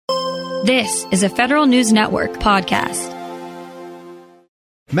This is a Federal News Network podcast.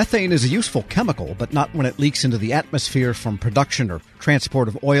 Methane is a useful chemical, but not when it leaks into the atmosphere from production or transport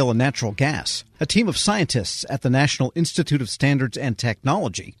of oil and natural gas. A team of scientists at the National Institute of Standards and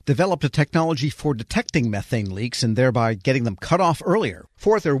Technology developed a technology for detecting methane leaks and thereby getting them cut off earlier.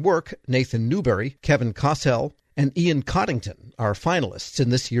 For their work, Nathan Newberry, Kevin Kossell, and Ian Coddington are finalists in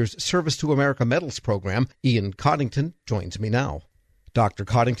this year's Service to America Medals program. Ian Coddington joins me now. Dr.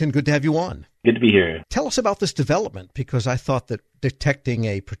 Coddington, good to have you on. Good to be here. Tell us about this development, because I thought that detecting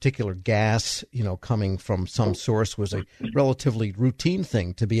a particular gas, coming from some source was a relatively routine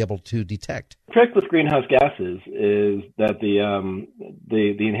thing to be able to detect. The trick with greenhouse gases is that the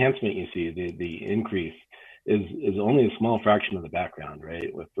enhancement you see, the increase, is only a small fraction of the background,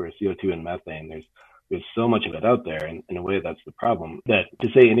 right? For CO2 and methane, there's so much of it out there, and in a way that's the problem. That to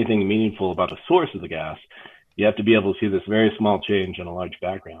say anything meaningful about the source of the gas, you have to be able to see this very small change on a large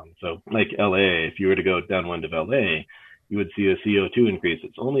background. So like LA, if you were to go downwind of LA, you would see a CO2 increase.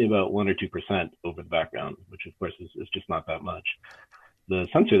 It's only about 1 or 2% over the background, which of course is just not that much. The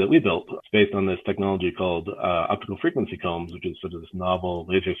sensor that we built is based on this technology called optical frequency combs, which is sort of this novel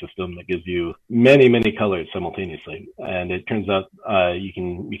laser system that gives you many, many colors simultaneously. And it turns out you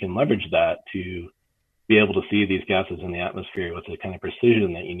can leverage that to be able to see these gases in the atmosphere with the kind of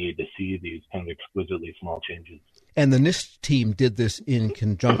precision that you need to see these kind of exquisitely small changes. And the NIST team did this in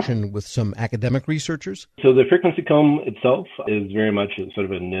conjunction with some academic researchers? So the frequency comb itself is very much sort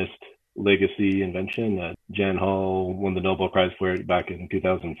of a NIST legacy invention. Jan Hall won the Nobel Prize for it back in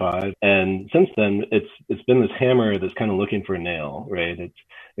 2005. And since then, it's been this hammer that's kind of looking for a nail, right?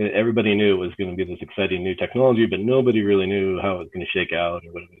 Everybody knew it was going to be this exciting new technology, but nobody really knew how it was going to shake out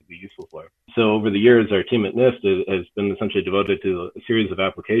or what it would be useful for. So over the years, our team at NIST has been essentially devoted to a series of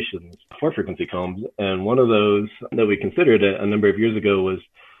applications for frequency combs. And one of those that we considered a number of years ago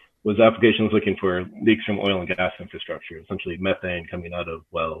was applications looking for leaks from oil and gas infrastructure, essentially methane coming out of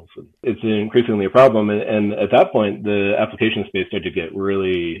wells. It's increasingly a problem. And at that point, the application space started to get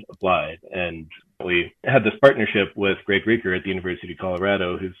really applied. And we had this partnership with Greg Rieker at the University of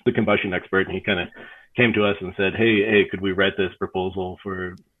Colorado, who's the combustion expert. And he kind of came to us and said, hey, could we write this proposal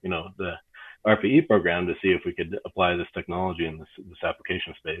for, the RPE program to see if we could apply this technology in this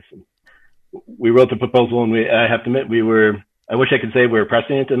application space? And we wrote the proposal, and I have to admit, I wish I could say we were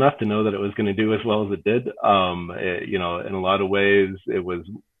prescient enough to know that it was going to do as well as it did. In a lot of ways, it was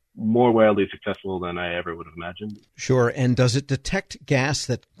more wildly successful than I ever would have imagined. Sure. And does it detect gas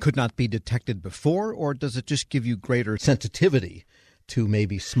that could not be detected before, or does it just give you greater sensitivity to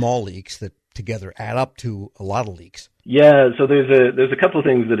maybe small leaks that together add up to a lot of leaks? Yeah. So there's a couple of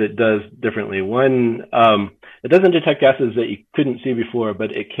things that it does differently. One, it doesn't detect gases that you couldn't see before,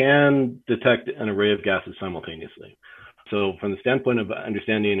 but it can detect an array of gases simultaneously. So from the standpoint of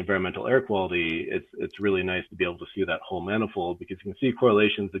understanding environmental air quality, it's really nice to be able to see that whole manifold, because you can see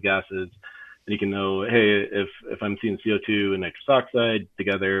correlations of gases, and you can know, hey, if I'm seeing CO2 and nitrous oxide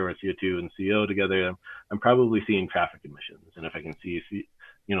together, or CO2 and CO together, I'm probably seeing traffic emissions. And if I can see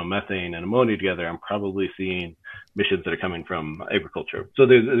methane and ammonia together, I'm probably seeing emissions that are coming from agriculture. So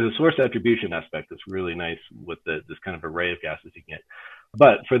there's a source attribution aspect that's really nice with this kind of array of gases you can get.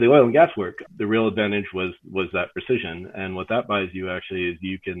 But for the oil and gas work, the real advantage was that precision. And what that buys you actually is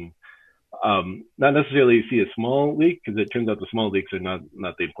you can not necessarily see a small leak, because it turns out the small leaks are not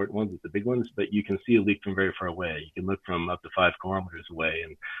the important ones, it's the big ones, but you can see a leak from very far away. You can look from up to 5 kilometers away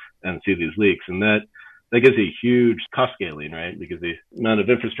and see these leaks. And that gives a huge cost scaling, right? Because the amount of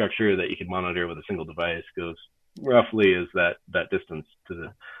infrastructure that you can monitor with a single device goes roughly as that distance to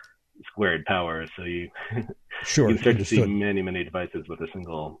the squared power. So you, sure, you can start understood. to see many, many devices with a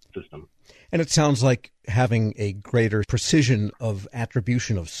single system. And it sounds like having a greater precision of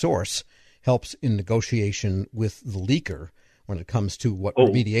attribution of source helps in negotiation with the leaker when it comes to what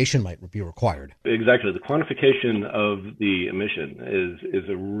remediation might be required. Exactly. The quantification of the emission is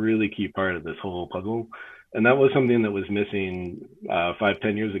a really key part of this whole puzzle. And that was something that was missing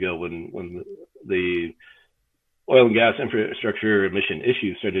 5-10 years ago when the oil and gas infrastructure emission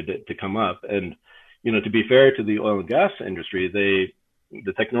issues started to come up. And, to be fair to the oil and gas industry,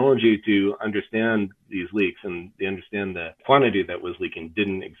 the technology to understand these leaks and they understand the quantity that was leaking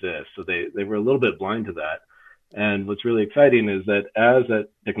didn't exist. So they were a little bit blind to that. And what's really exciting is that as that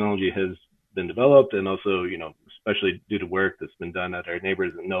technology has been developed, and also, especially due to work that's been done at our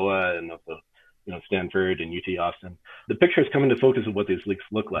neighbors at NOAA and also, Stanford and UT Austin, the picture is coming to focus of what these leaks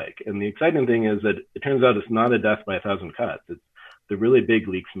look like. And the exciting thing is that it turns out it's not a death by 1,000 cuts. It's the really big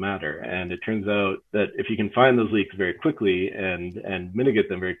leaks matter. And it turns out that if you can find those leaks very quickly and mitigate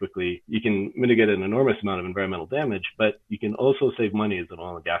them very quickly, you can mitigate an enormous amount of environmental damage, but you can also save money as an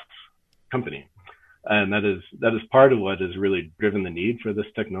oil and gas company. And that is part of what has really driven the need for this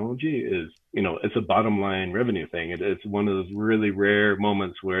technology is, it's a bottom line revenue thing. It's one of those really rare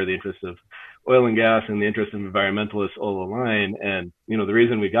moments where the interests of oil and gas and the interests of environmentalists all align. And, the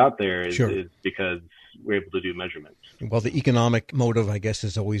reason we got there is, Sure. is because we're able to do measurements. Well, the economic motive, I guess,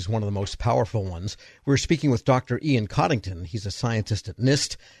 is always one of the most powerful ones. We're speaking with Dr. Ian Coddington. He's a scientist at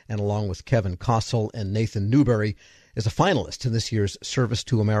NIST, and along with Kevin Kossel and Nathan Newberry, is a finalist in this year's Service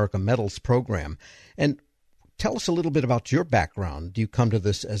to America Medals program. And tell us a little bit about your background. Do you come to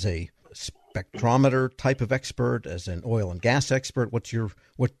this as a spectrometer type of expert, as an oil and gas expert? What do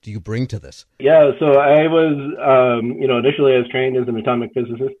you bring to this? Yeah, so I was, initially I was trained as an atomic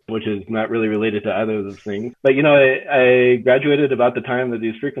physicist, which is not really related to either of those things. But, I graduated about the time that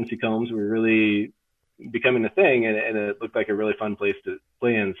these frequency combs were really becoming a thing, and it looked like a really fun place to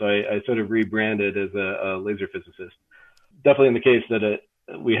play in. So I sort of rebranded as a laser physicist. Definitely in the case that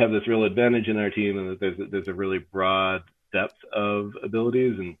we have this real advantage in our team, and that there's a really broad depth of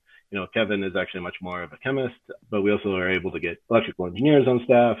abilities. And Kevin is actually much more of a chemist, but we also are able to get electrical engineers on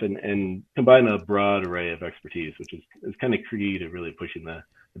staff and combine a broad array of expertise, which is kind of key to really pushing the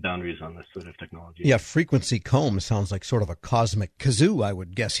boundaries on this sort of technology. Yeah, frequency comb sounds like sort of a cosmic kazoo, I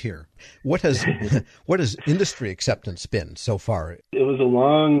would guess here. What has industry acceptance been so far? It was a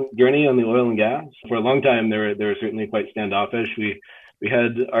long journey on the oil and gas. For a long time, they were certainly quite standoffish. We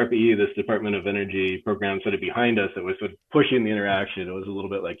had RPE, this Department of Energy program, sort of behind us that was sort of pushing the interaction. It was a little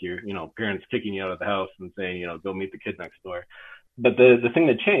bit like your, parents kicking you out of the house and saying, go meet the kid next door. But the thing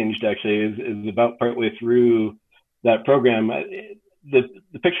that changed actually is about partway through that program,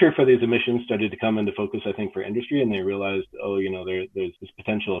 the picture for these emissions started to come into focus, I think, for industry, and they realized, there's this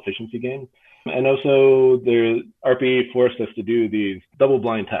potential efficiency gain. And also, RPE forced us to do these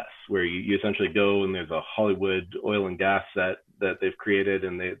double-blind tests where you essentially go and there's a Hollywood oil and gas set that they've created,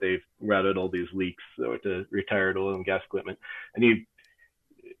 and they've routed all these leaks to retired oil and gas equipment. And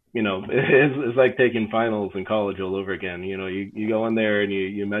it's like taking finals in college all over again. You go in there and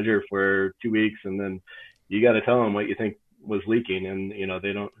you measure for 2 weeks, and then you got to tell them what you think was leaking, and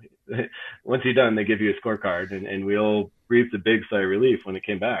they don't. Once you're done, they give you a scorecard, and we all breathed a big sigh of relief when it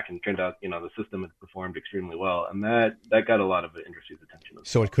came back, and it turned out the system had performed extremely well, and that got a lot of the industry's attention.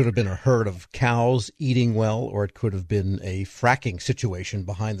 So it could have been a herd of cows eating well, or it could have been a fracking situation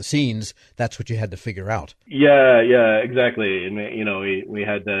behind the scenes. That's what you had to figure out. Yeah, exactly. And we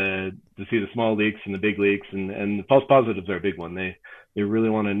had to see the small leaks and the big leaks, and the false positives are a big one. They really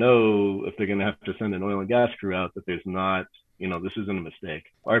want to know if they're going to have to send an oil and gas crew out that there's not, this isn't a mistake.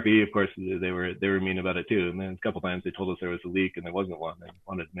 RPE, of course, they were mean about it too. And then a couple times they told us there was a leak and there wasn't one. They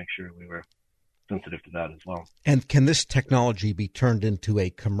wanted to make sure we were sensitive to that as well. And can this technology be turned into a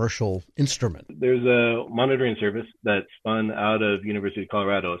commercial instrument? There's a monitoring service that spun out of University of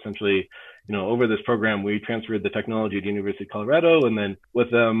Colorado. Essentially, over this program, we transferred the technology to University of Colorado, and then with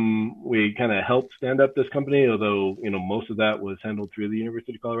them, we kind of helped stand up this company, although, most of that was handled through the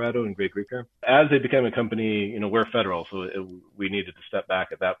University of Colorado and Greg Reeker. As they became a company, we're federal, so we needed to step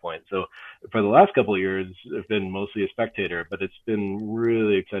back at that point. So for the last couple of years, I've been mostly a spectator, but it's been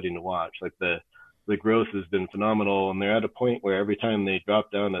really exciting to watch. Like the growth has been phenomenal, and they're at a point where every time they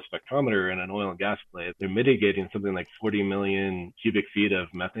drop down a spectrometer in an oil and gas play, they're mitigating something like 40 million cubic feet of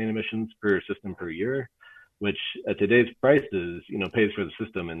methane emissions per system per year, which at today's prices, pays for the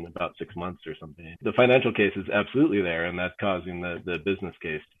system in about 6 months or something. The financial case is absolutely there, and that's causing the business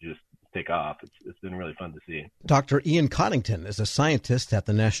case to just take off. It's been really fun to see. Dr. Ian Coddington is a scientist at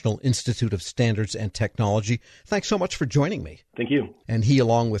the National Institute of Standards and Technology. Thanks so much for joining me. Thank you. And he,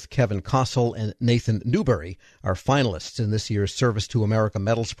 along with Kevin Kossel and Nathan Newberry, are finalists in this year's Service to America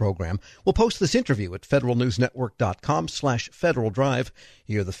Medals program. We'll post this interview at federalnewsnetwork.com/Federal Drive.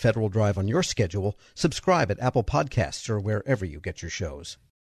 Hear the Federal Drive on your schedule. Subscribe at Apple Podcasts or wherever you get your shows.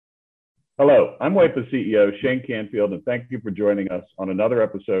 Hello, I'm WIPA CEO Shane Canfield, and thank you for joining us on another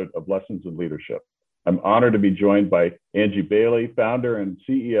episode of Lessons in Leadership. I'm honored to be joined by Angie Bailey, founder and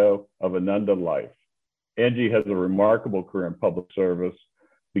CEO of Ananda Life. Angie has a remarkable career in public service,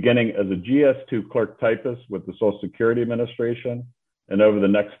 beginning as a GS2 clerk typist with the Social Security Administration, and over the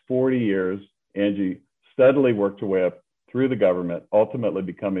next 40 years, Angie steadily worked her way up through the government, ultimately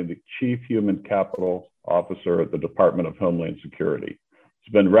becoming the Chief Human Capital Officer at the Department of Homeland Security.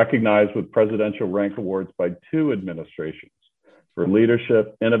 It's been recognized with presidential rank awards by 2 administrations for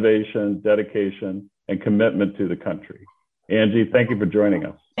leadership, innovation, dedication, and commitment to the country. Angie, thank you for joining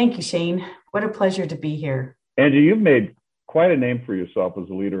us. Thank you, Shane. What a pleasure to be here. Angie, you've made quite a name for yourself as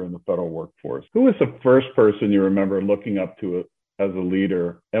a leader in the federal workforce. Who was the first person you remember looking up to as a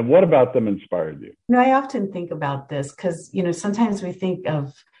leader, and what about them inspired you? I often think about this because, sometimes we think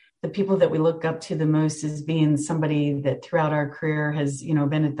of the people that we look up to the most as being somebody that throughout our career has,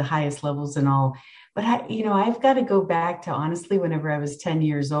 been at the highest levels and all. But I've got to go back to honestly, whenever I was 10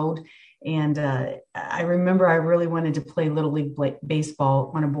 years old. And I remember I really wanted to play Little League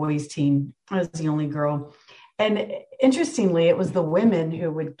baseball on a boys team. I was the only girl. And interestingly, it was the women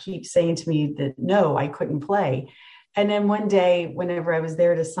who would keep saying to me that, no, I couldn't play. And then one day, whenever I was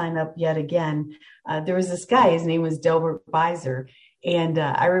there to sign up yet again, there was this guy, his name was Delbert Beiser. And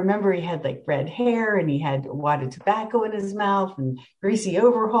I remember he had like red hair and he had wadded tobacco in his mouth and greasy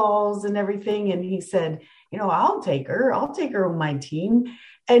overalls and everything. And he said, I'll take her on my team.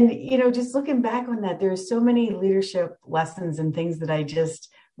 And, just looking back on that, there's so many leadership lessons and things that I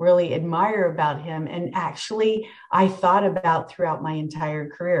just really admire about him. And actually, I thought about throughout my entire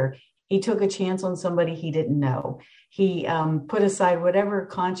career. He took a chance on somebody he didn't know. He put aside whatever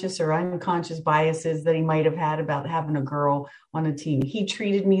conscious or unconscious biases that he might have had about having a girl on a team. He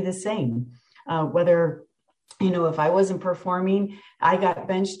treated me the same, whether, if I wasn't performing, I got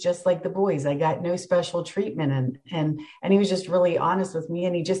benched just like the boys. I got no special treatment. And he was just really honest with me,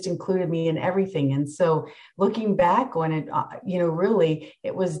 and he just included me in everything. And so looking back on it, really,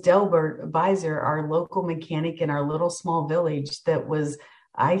 it was Delbert Beiser, our local mechanic in our little small village, that was,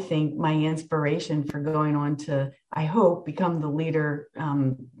 I think, my inspiration for going on to, I hope, become the leader,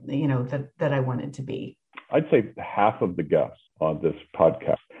 that I wanted to be. I'd say half of the guests on this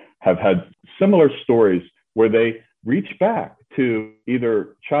podcast have had similar stories where they reach back to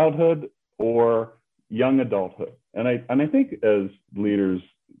either childhood or young adulthood. And I think as leaders,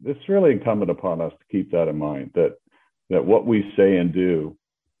 it's really incumbent upon us to keep that in mind, that what we say and do,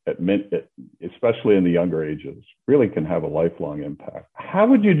 especially in the younger ages, really can have a lifelong impact. How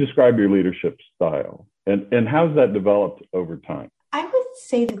would you describe your leadership style, and how's that developed over time? I would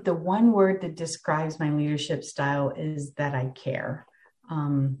say that the one word that describes my leadership style is that I care.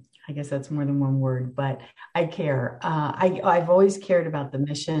 I guess that's more than one word, but I care. I've always cared about the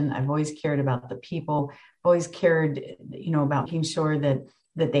mission. I've always cared about the people. I've always cared, about making sure that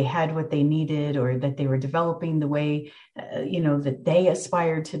they had what they needed, or that they were developing the way, that they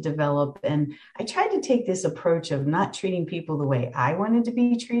aspired to develop. And I tried to take this approach of not treating people the way I wanted to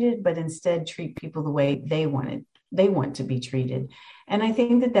be treated, but instead treat people the way they want to be treated. And I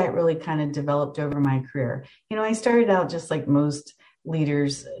think that really kind of developed over my career. I started out just like most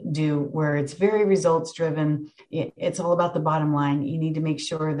leaders do, where it's very results driven. It's all about the bottom line. You need to make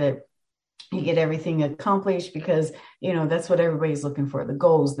sure that you get everything accomplished because, that's what everybody's looking for, the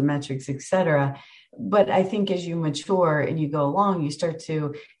goals, the metrics, et cetera. But I think as you mature and you go along, you start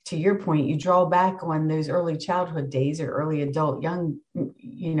to your point, you draw back on those early childhood days or early adult,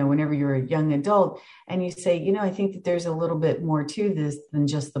 whenever you're a young adult, and you say, I think that there's a little bit more to this than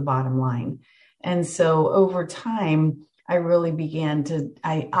just the bottom line. And so over time, I really began to,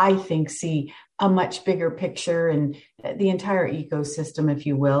 I think, see a much bigger picture and the entire ecosystem, if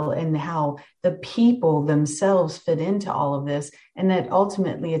you will, and how the people themselves fit into all of this. And that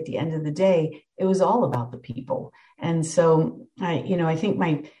ultimately, at the end of the day, it was all about the people. And so I think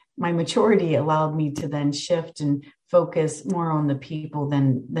my maturity allowed me to then shift and focus more on the people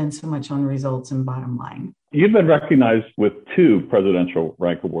than so much on results and bottom line. You've been recognized with 2 presidential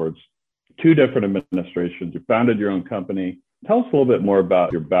rank awards, 2 different administrations. You founded your own company. Tell us a little bit more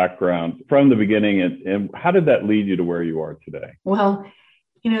about your background from the beginning, and how did that lead you to where you are today? Well,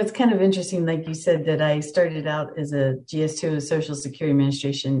 it's kind of interesting, like you said, that I started out as a GS2 of Social Security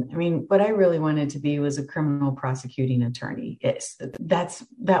Administration. I mean, what I really wanted to be was a criminal prosecuting attorney.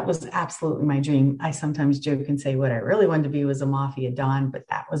 That was absolutely my dream. I sometimes joke and say what I really wanted to be was a mafia don, but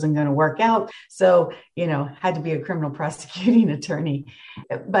that wasn't going to work out. So, had to be a criminal prosecuting attorney.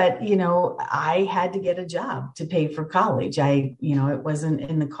 But, I had to get a job to pay for college. It wasn't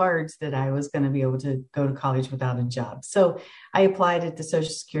in the cards that I was going to be able to go to college without a job. So I applied at the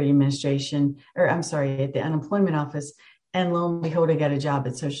Social Security Administration, at the unemployment office. And lo and behold, I got a job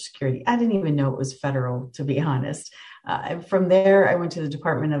at Social Security. I didn't even know it was federal, to be honest. From there, I went to the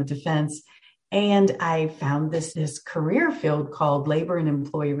Department of Defense, and I found this career field called Labor and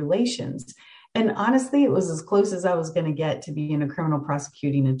Employee Relations. And honestly, it was as close as I was going to get to being a criminal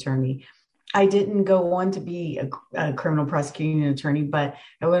prosecuting attorney. I didn't go on to be a criminal prosecuting attorney, but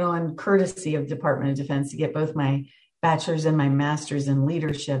I went on courtesy of Department of Defense to get both my bachelor's and my master's in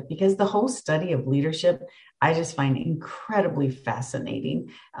leadership, because the whole study of leadership, I just find incredibly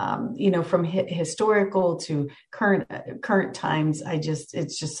fascinating. From historical to current times,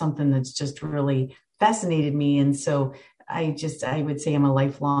 it's just something that's just really fascinated me. And so I would say I'm a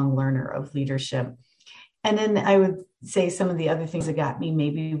lifelong learner of leadership. And then I would say some of the other things that got me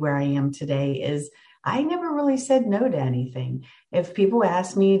maybe where I am today is I never really said no to anything. If people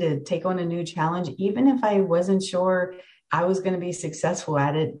asked me to take on a new challenge, even if I wasn't sure I was going to be successful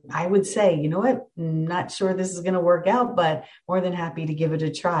at it, I would say, you know what, I'm not sure this is going to work out, but more than happy to give it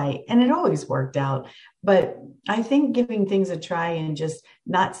a try. And it always worked out. But I think giving things a try and just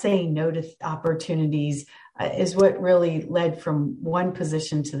not saying no to opportunities is what really led from one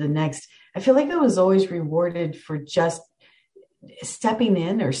position to the next. I feel like I was always rewarded for just stepping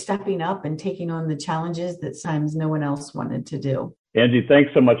in or stepping up and taking on the challenges that sometimes no one else wanted to do. Angie,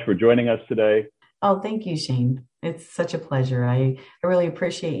 thanks so much for joining us today. Oh, thank you, Shane. It's such a pleasure. I really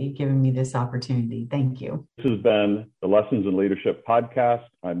appreciate you giving me this opportunity. Thank you. This has been the Lessons in Leadership podcast.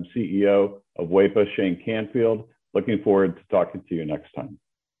 I'm CEO of WEPA, Shane Canfield. Looking forward to talking to you next time.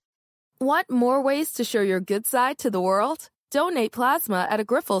 Want more ways to show your good side to the world? Donate plasma at a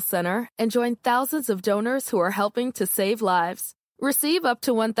Grifols Center and join thousands of donors who are helping to save lives. Receive up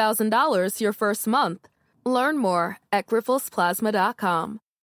to $1,000 your first month. Learn more at grifolsplasma.com.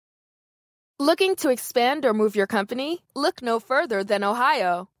 Looking to expand or move your company? Look no further than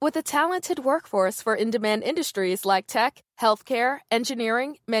Ohio. With a talented workforce for in-demand industries like tech, healthcare,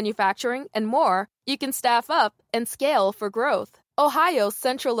 engineering, manufacturing, and more, you can staff up and scale for growth. Ohio's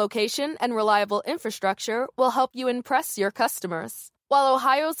central location and reliable infrastructure will help you impress your customers, while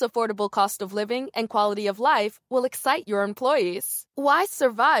Ohio's affordable cost of living and quality of life will excite your employees. Why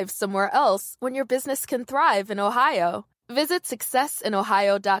survive somewhere else when your business can thrive in Ohio? Visit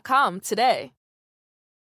successinohio.com today.